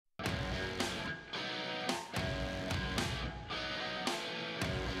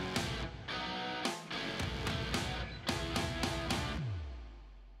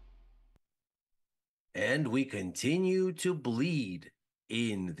And we continue to bleed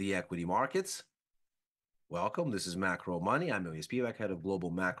in the equity markets. Welcome. This is Macro Money. I'm Ilya Spivak, head of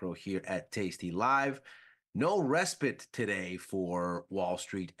global macro here at tastylive. No respite today for Wall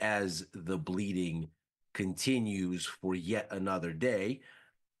Street as the bleeding continues for yet another day.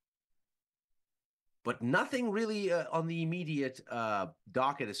 But nothing really on the immediate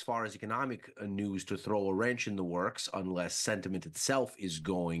docket as far as economic news to throw a wrench in the works, unless sentiment itself is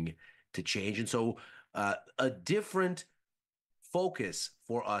going to change. And so a different focus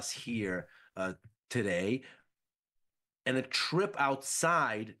for us here today, and a trip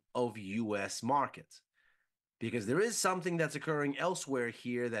outside of U.S. markets, because there is something that's occurring elsewhere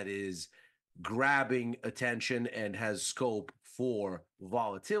here that is grabbing attention and has scope for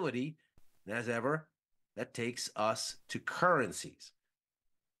volatility. And as ever, that takes us to currencies.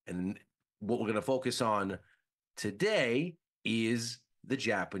 And what we're going to focus on today is the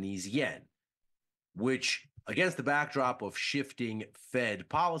Japanese yen, which, against the backdrop of shifting Fed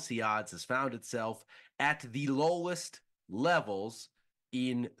policy odds, has found itself at the lowest levels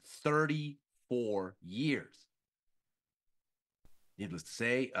in 34 years. Needless to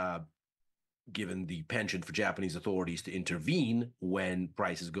say, given the penchant for Japanese authorities to intervene when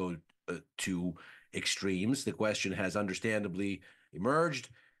prices go to extremes, the question has understandably emerged: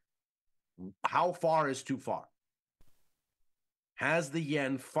 how far is too far? Has the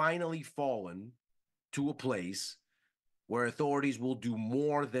yen finally fallen to a place where authorities will do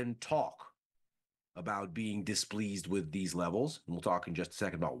more than talk about being displeased with these levels? And we'll talk in just a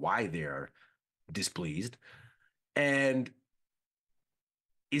second about why they're displeased. And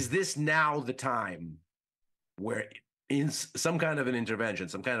is this now the time where, in some kind of an intervention,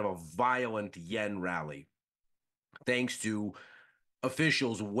 some kind of a violent yen rally, thanks to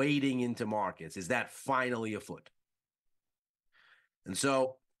officials wading into markets, is that finally afoot? And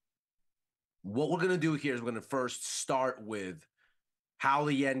so what we're going to do here is we're going to first start with how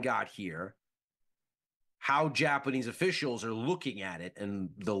the yen got here, how Japanese officials are looking at it, and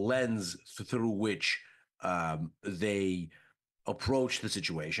the lens through which they approach the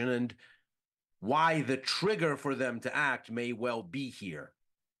situation, and why the trigger for them to act may well be here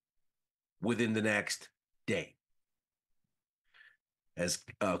within the next day, as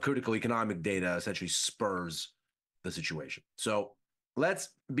critical economic data essentially spurs the situation. So let's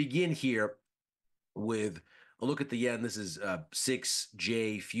begin here with a look at the yen. This is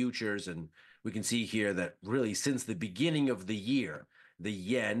 6J futures, and we can see here that really since the beginning of the year, the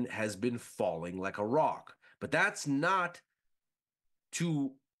yen has been falling like a rock. But that's not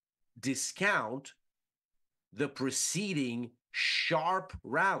to discount the preceding sharp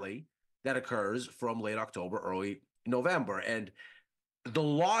rally that occurs from late October, early November. And the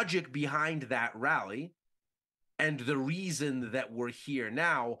logic behind that rally and the reason that we're here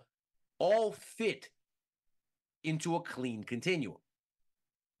now all fit into a clean continuum.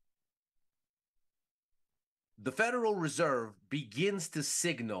 The Federal Reserve begins to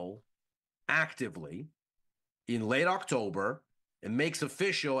signal actively in late October and makes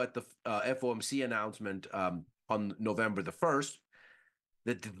official at the FOMC announcement on November the 1st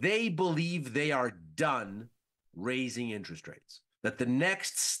that they believe they are done raising interest rates, that the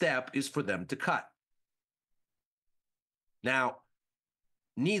next step is for them to cut. Now,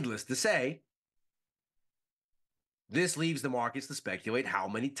 needless to say, this leaves the markets to speculate how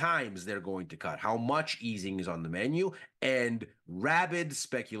many times they're going to cut, how much easing is on the menu, and rabid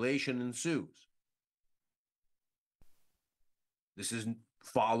speculation ensues. This is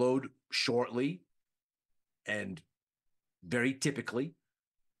followed shortly and very typically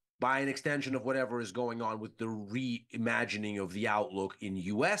by an extension of whatever is going on with the reimagining of the outlook in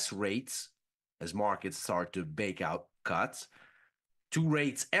U.S. rates as markets start to bake out cuts to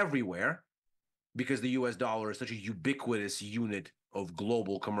rates everywhere, because the U.S. dollar is such a ubiquitous unit of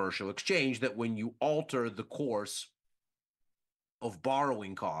global commercial exchange that when you alter the course of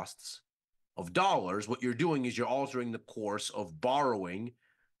borrowing costs of dollars, what you're doing is you're altering the course of borrowing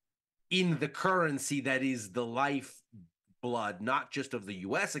in the currency that is the lifeblood, not just of the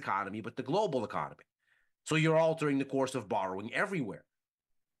U.S. economy, but the global economy. So you're altering the course of borrowing everywhere,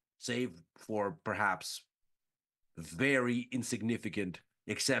 save for perhaps very insignificant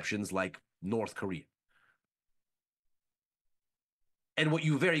exceptions like North Korea. And what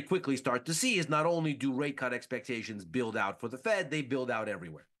you very quickly start to see is not only do rate cut expectations build out for the Fed, they build out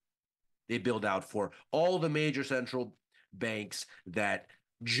everywhere. They build out for all the major central banks that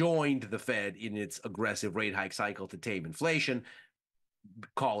joined the Fed in its aggressive rate hike cycle to tame inflation.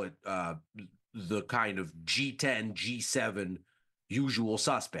 Call it the kind of G10, G7 usual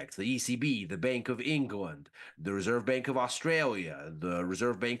suspects, the ECB, the Bank of England, the Reserve Bank of Australia, the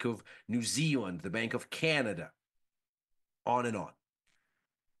Reserve Bank of New Zealand, the Bank of Canada, on and on.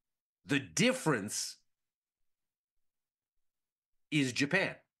 The difference is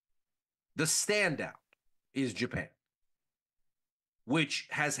Japan. The standout is Japan, which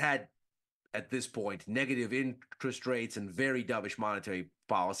has had, at this point, negative interest rates and very dovish monetary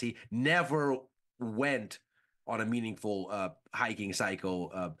policy, never went on a meaningful hiking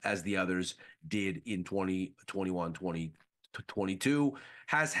cycle as the others did in 2021, 2022,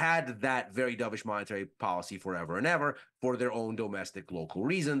 has had that very dovish monetary policy forever and ever for their own domestic local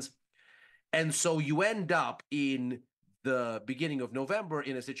reasons. And so you end up in the beginning of November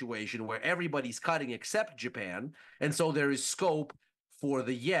in a situation where everybody's cutting except Japan. And so there is scope for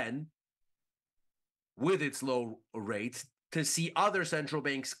the yen, with its low rates, to see other central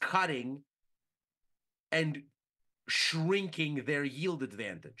banks cutting and shrinking their yield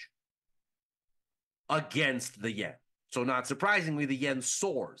advantage against the yen. So not surprisingly, the yen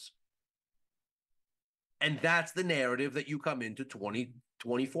soars. And that's the narrative that you come into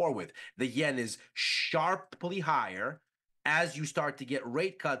 2024 with. The yen is sharply higher as you start to get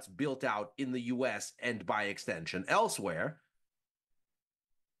rate cuts built out in the US and by extension elsewhere,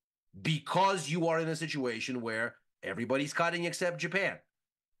 because you are in a situation where everybody's cutting except Japan.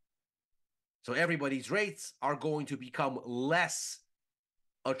 So everybody's rates are going to become less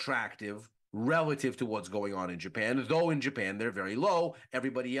attractive relative to what's going on in Japan, though in Japan they're very low.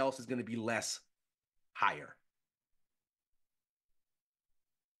 Everybody else is going to be less higher.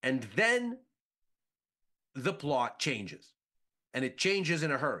 And then the plot changes, and it changes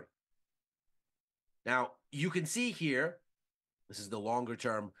in a hurry. Now, you can see here, this is the longer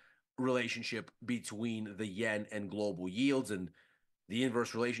term relationship between the yen and global yields, and the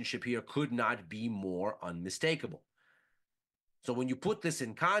inverse relationship here could not be more unmistakable. So when you put this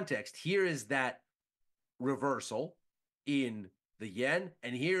in context, here is that reversal in the yen,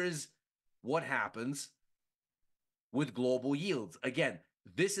 and here is what happens with global yields. Again,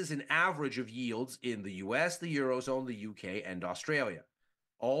 this is an average of yields in the US, the Eurozone, the UK, and Australia.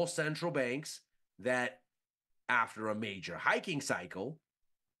 All central banks that, after a major hiking cycle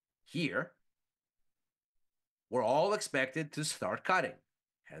here, were all expected to start cutting.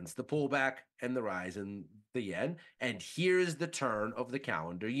 Hence the pullback and the rise in the yen. And here's the turn of the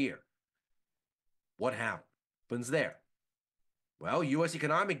calendar year. What happens there? Well, US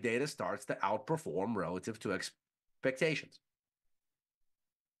economic data starts to outperform relative to expectations.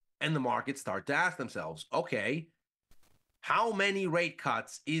 And the markets start to ask themselves, okay, how many rate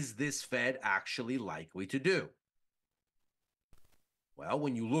cuts is this Fed actually likely to do? Well,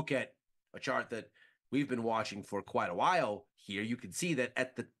 when you look at a chart that we've been watching for quite a while here, you can see that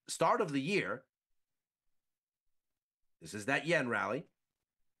at the start of the year, this is that yen rally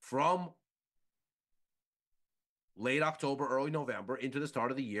from late October, early November into the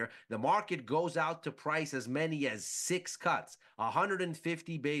start of the year, the market goes out to price as many as 6 cuts,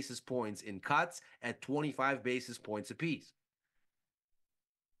 150 basis points in cuts at 25 basis points apiece.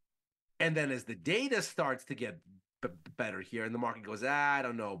 And then as the data starts to get better here and the market goes, I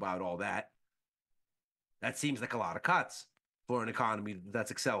don't know about all that. That seems like a lot of cuts for an economy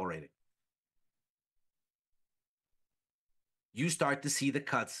that's accelerating. You start to see the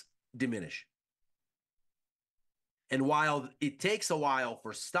cuts diminish. And while it takes a while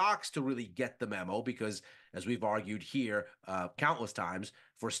for stocks to really get the memo, because as we've argued here countless times,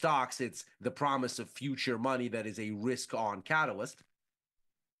 for stocks, it's the promise of future money that is a risk-on catalyst.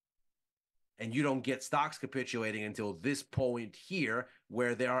 And you don't get stocks capitulating until this point here,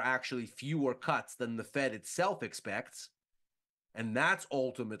 where there are actually fewer cuts than the Fed itself expects. And that's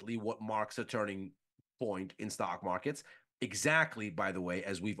ultimately what marks a turning point in stock markets. Exactly, by the way,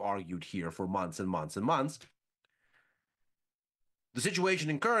 as we've argued here for months and months and months. The situation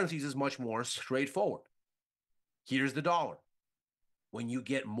in currencies is much more straightforward. Here's the dollar. When you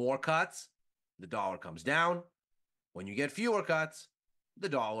get more cuts, the dollar comes down. When you get fewer cuts, the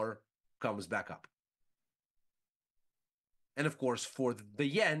dollar comes back up. And of course, for the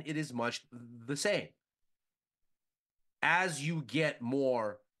yen, it is much the same. As you get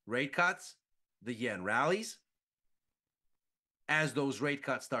more rate cuts, the yen rallies. As those rate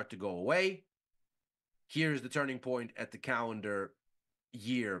cuts start to go away, here's the turning point at the calendar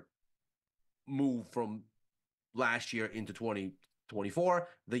year move from last year into 2024.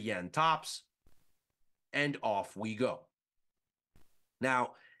 The yen tops, and off we go.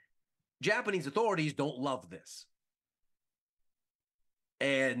 Now, Japanese authorities don't love this.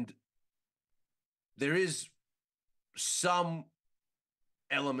 And there is some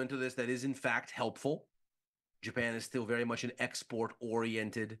element to this that is in fact helpful. Japan is still very much an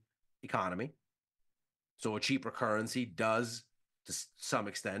export-oriented economy. So a cheaper currency does, to some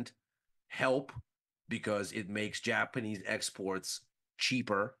extent, help because it makes Japanese exports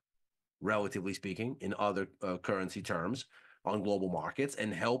cheaper, relatively speaking, in other currency terms on global markets,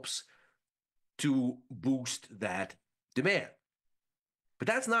 and helps to boost that demand. But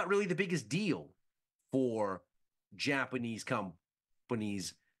that's not really the biggest deal for Japanese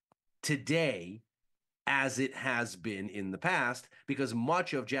companies today as it has been in the past, because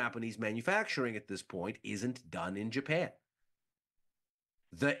much of Japanese manufacturing at this point isn't done in Japan.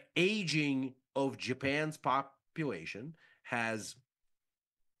 The aging of Japan's population has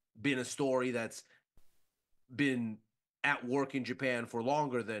been a story that's been at work in Japan for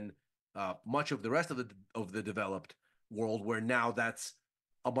longer than much of the rest of the developed world, where now that's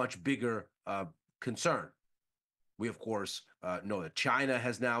a much bigger concern. We, of course, know that China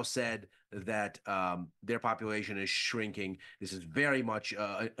has now said that their population is shrinking. This is very much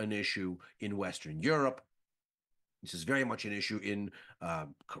an issue in Western Europe. This is very much an issue in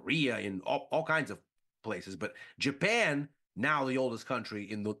Korea, in all kinds of places. But Japan, now the oldest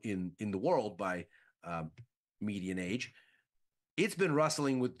country in the world by median age, it's been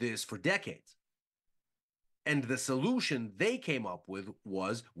wrestling with this for decades. And the solution they came up with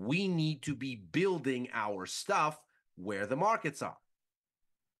was, we need to be building our stuff where the markets are.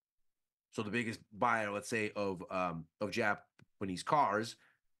 So the biggest buyer, let's say, of Japanese cars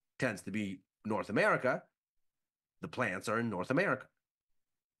tends to be North America. The plants are in North America.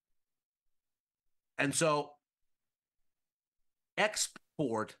 And so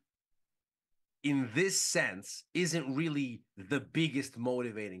export in this sense isn't really the biggest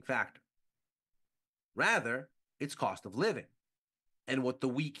motivating factor. Rather, it's cost of living. And what the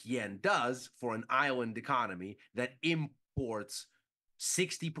weak yen does for an island economy that imports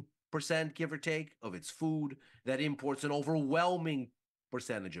 60%, give or take, of its food, that imports an overwhelming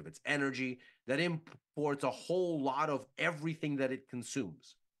percentage of its energy, that imports a whole lot of everything that it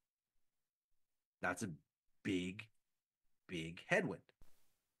consumes. That's a big, big headwind.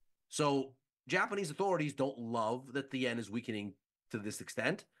 So Japanese authorities don't love that the yen is weakening to this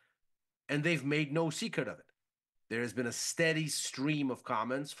extent, and they've made no secret of it. There has been a steady stream of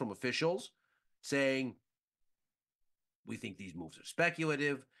comments from officials saying, we think these moves are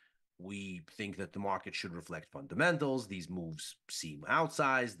speculative. We think that the market should reflect fundamentals. These moves seem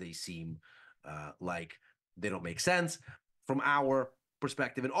outsized. They seem like they don't make sense from our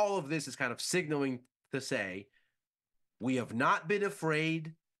perspective. And all of this is kind of signaling to say, we have not been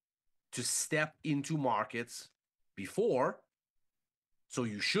afraid to step into markets before, so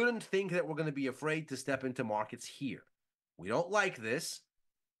you shouldn't think that we're going to be afraid to step into markets here. We don't like this,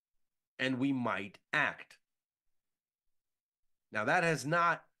 and we might act. Now, that has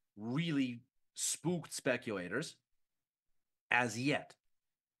not really spooked speculators as yet.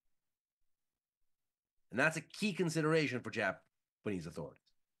 And that's a key consideration for Japanese authorities,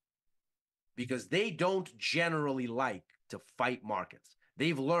 because they don't generally like to fight markets.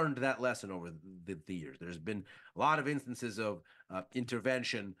 They've learned that lesson over the years. There's been a lot of instances of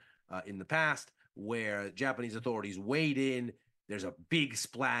intervention in the past where Japanese authorities weighed in. There's a big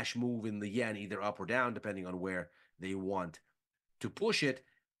splash move in the yen, either up or down, depending on where they want to push it.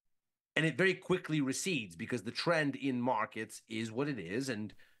 And it very quickly recedes because the trend in markets is what it is.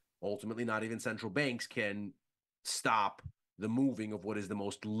 And ultimately, not even central banks can stop the moving of what is the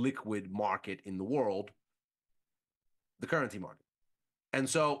most liquid market in the world, the currency market. And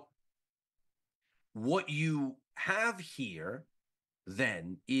so what you have here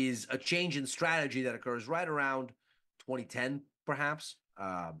then is a change in strategy that occurs right around 2010, perhaps,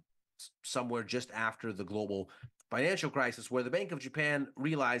 somewhere just after the global financial crisis, where the Bank of Japan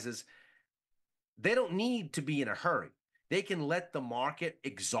realizes they don't need to be in a hurry. They can let the market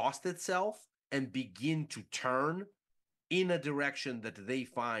exhaust itself and begin to turn in a direction that they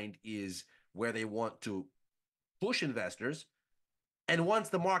find is where they want to push investors. And once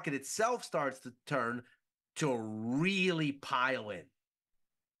the market itself starts to turn, to really pile in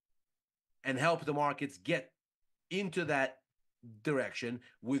and help the markets get into that direction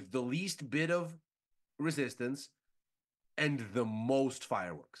with the least bit of resistance and the most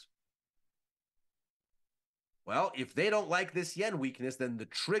fireworks. Well, if they don't like this yen weakness, then the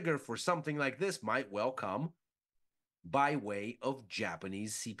trigger for something like this might well come by way of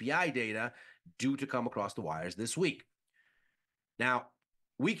Japanese CPI data due to come across the wires this week. Now,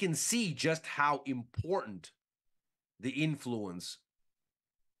 we can see just how important the influence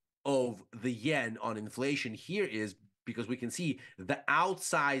of the yen on inflation here is, because we can see the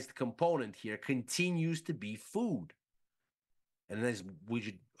outsized component here continues to be food. And as we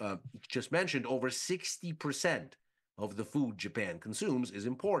should just mentioned, over 60% of the food Japan consumes is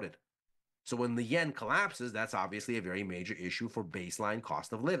imported. So when the yen collapses, that's obviously a very major issue for baseline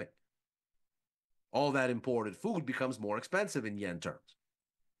cost of living. All that imported food becomes more expensive in yen terms.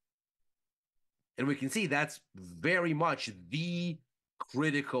 And we can see that's very much the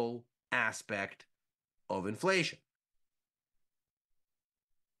critical aspect of inflation.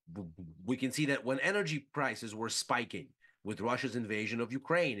 We can see that when energy prices were spiking with Russia's invasion of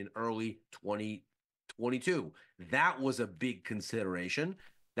Ukraine in early 2022, that was a big consideration.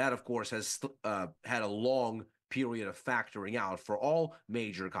 That, of course, has had a long period of factoring out for all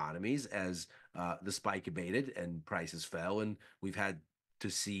major economies as the spike abated and prices fell. And we've had to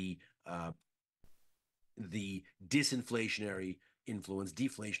see the deflationary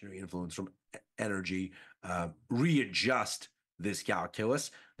influence from energy readjust this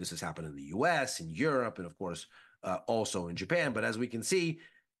calculus. This has happened in the US, in Europe, and of course, also in Japan. But as we can see,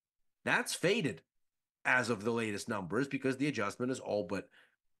 that's faded as of the latest numbers because the adjustment has all but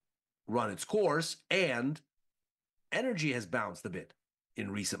run its course and energy has bounced a bit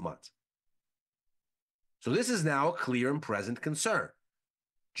in recent months. So this is now a clear and present concern.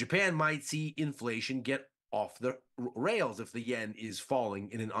 Japan might see inflation get off the rails if the yen is falling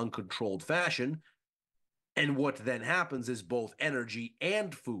in an uncontrolled fashion. And what then happens is both energy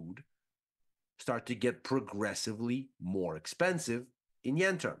and food start to get progressively more expensive in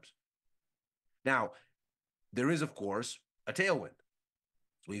yen terms. Now, there is, of course, a tailwind.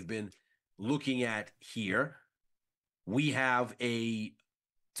 We've been looking at here. We have a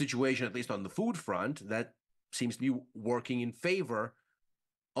situation, at least on the food front, that seems to be working in favor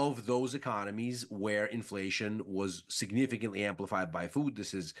of those economies where inflation was significantly amplified by food.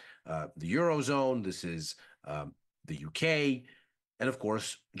 This is the Eurozone, this is the UK, and of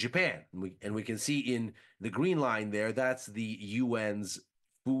course, Japan. And we can see in the green line there, that's the UN's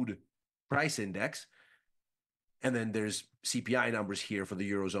food price index. And then there's CPI numbers here for the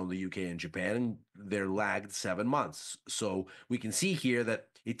Eurozone, the UK, and Japan, and they're lagged 7 months. So we can see here that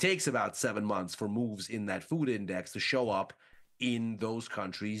it takes about 7 months for moves in that food index to show up in those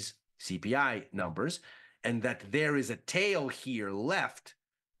countries' CPI numbers, and that there is a tail here left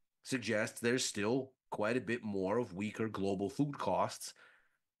suggests there's still quite a bit more of weaker global food costs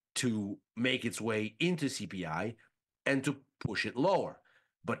to make its way into CPI and to push it lower.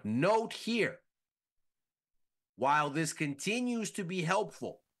 But note here, while this continues to be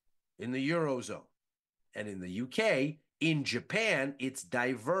helpful in the Eurozone and in the UK, in Japan, it's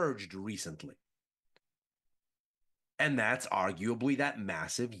diverged recently. And that's arguably that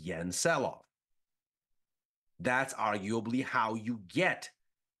massive yen sell-off. That's arguably how you get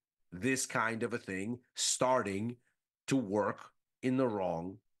this kind of a thing starting to work in the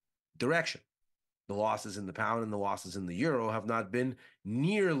wrong direction. The losses in the pound and the losses in the euro have not been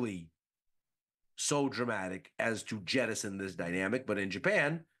nearly so dramatic as to jettison this dynamic, but in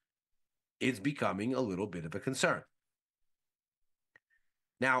Japan, it's becoming a little bit of a concern.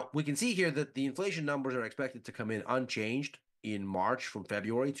 Now, we can see here that the inflation numbers are expected to come in unchanged in March from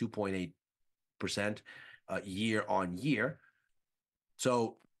February, 2.8% year on year.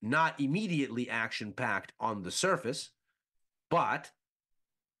 So not immediately action-packed on the surface, but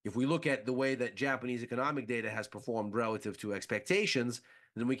if we look at the way that Japanese economic data has performed relative to expectations,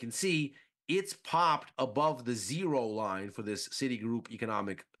 then we can see it's popped above the zero line for this Citigroup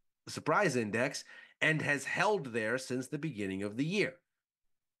Economic Surprise Index and has held there since the beginning of the year.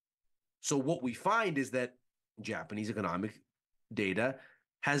 So what we find is that Japanese economic data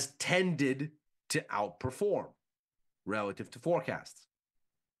has tended to outperform relative to forecasts.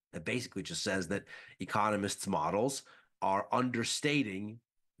 That basically just says that economists' models are understating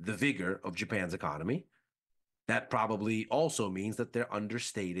the vigor of Japan's economy. That probably also means that they're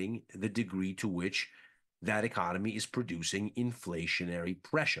understating the degree to which that economy is producing inflationary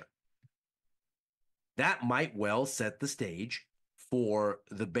pressure. That might well set the stage for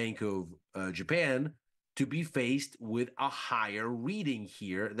the Bank of Japan to be faced with a higher reading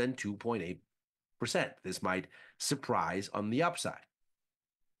here than 2.8%. This might surprise on the upside.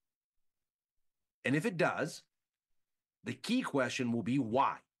 And if it does, the key question will be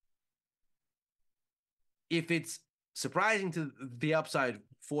why. If it's surprising to the upside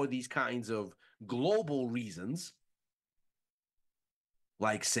for these kinds of global reasons,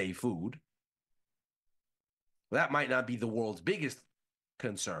 like, say, food, that might not be the world's biggest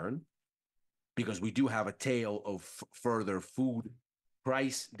concern because we do have a tail of further food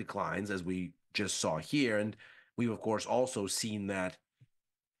price declines, as we just saw here. And we've, of course, also seen that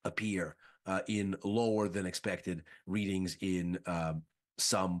appear in lower than expected readings in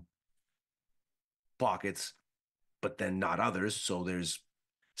some pockets, but then not others. So there's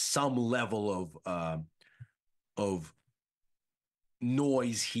some level of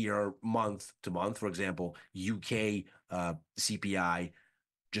noise here month to month. For example, UK CPI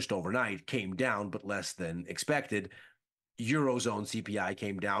just overnight came down, but less than expected. Eurozone CPI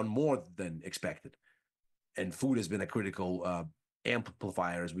came down more than expected. And food has been a critical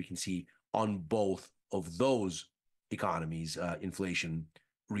amplifier, as we can see on both of those economies' inflation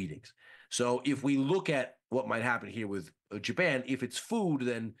readings. So if we look at what might happen here with Japan, if it's food,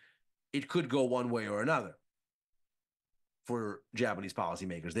 then it could go one way or another for Japanese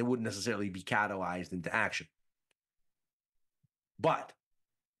policymakers. They wouldn't necessarily be catalyzed into action. But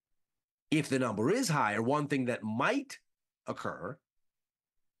if the number is higher, one thing that might occur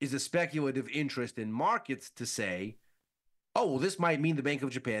is a speculative interest in markets to say, oh, well, this might mean the Bank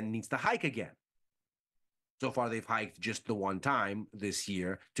of Japan needs to hike again. So far, they've hiked just the one time this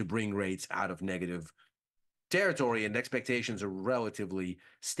year to bring rates out of negative territory, and expectations are relatively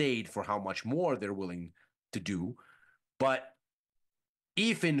stayed for how much more they're willing to do. But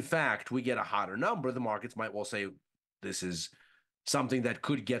if, in fact, we get a hotter number, the markets might well say this is something that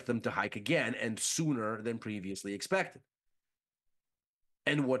could get them to hike again and sooner than previously expected.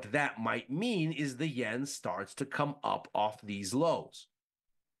 And what that might mean is the yen starts to come up off these lows,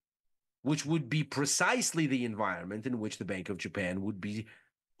 which would be precisely the environment in which the Bank of Japan would be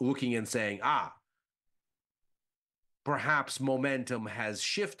looking and saying, perhaps momentum has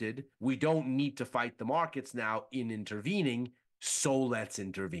shifted. We don't need to fight the markets now in intervening, so let's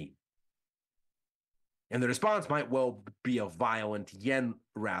intervene. And the response might well be a violent yen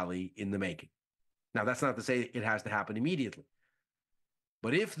rally in the making. Now, that's not to say it has to happen immediately.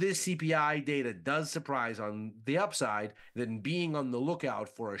 But if this CPI data does surprise on the upside, then being on the lookout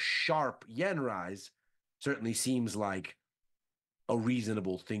for a sharp yen rise certainly seems like a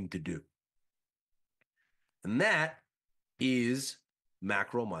reasonable thing to do. And that is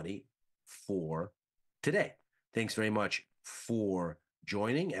macro money for today. Thanks very much for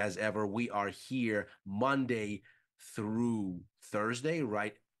joining. As ever, we are here Monday through Thursday,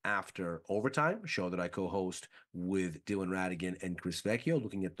 right after Overtime, a show that I co-host with Dylan Radigan and Chris Vecchio,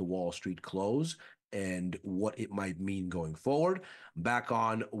 looking at the Wall Street close and what it might mean going forward. I'm back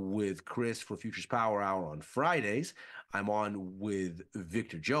on with Chris for Futures Power Hour on Fridays. I'm on with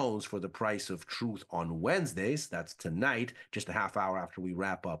Victor Jones for The Price of Truth on Wednesdays. That's tonight, just a half hour after we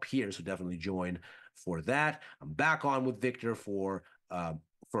wrap up here, so definitely join for that. I'm back on with Victor for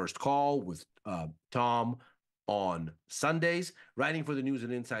First Call with Tom on Sundays, writing for the News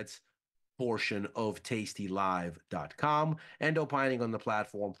and Insights portion of tastylive.com and opining on the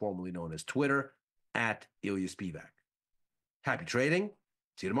platform formerly known as Twitter at Ilya Spivak. Happy trading.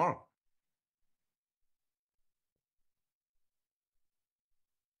 See you tomorrow.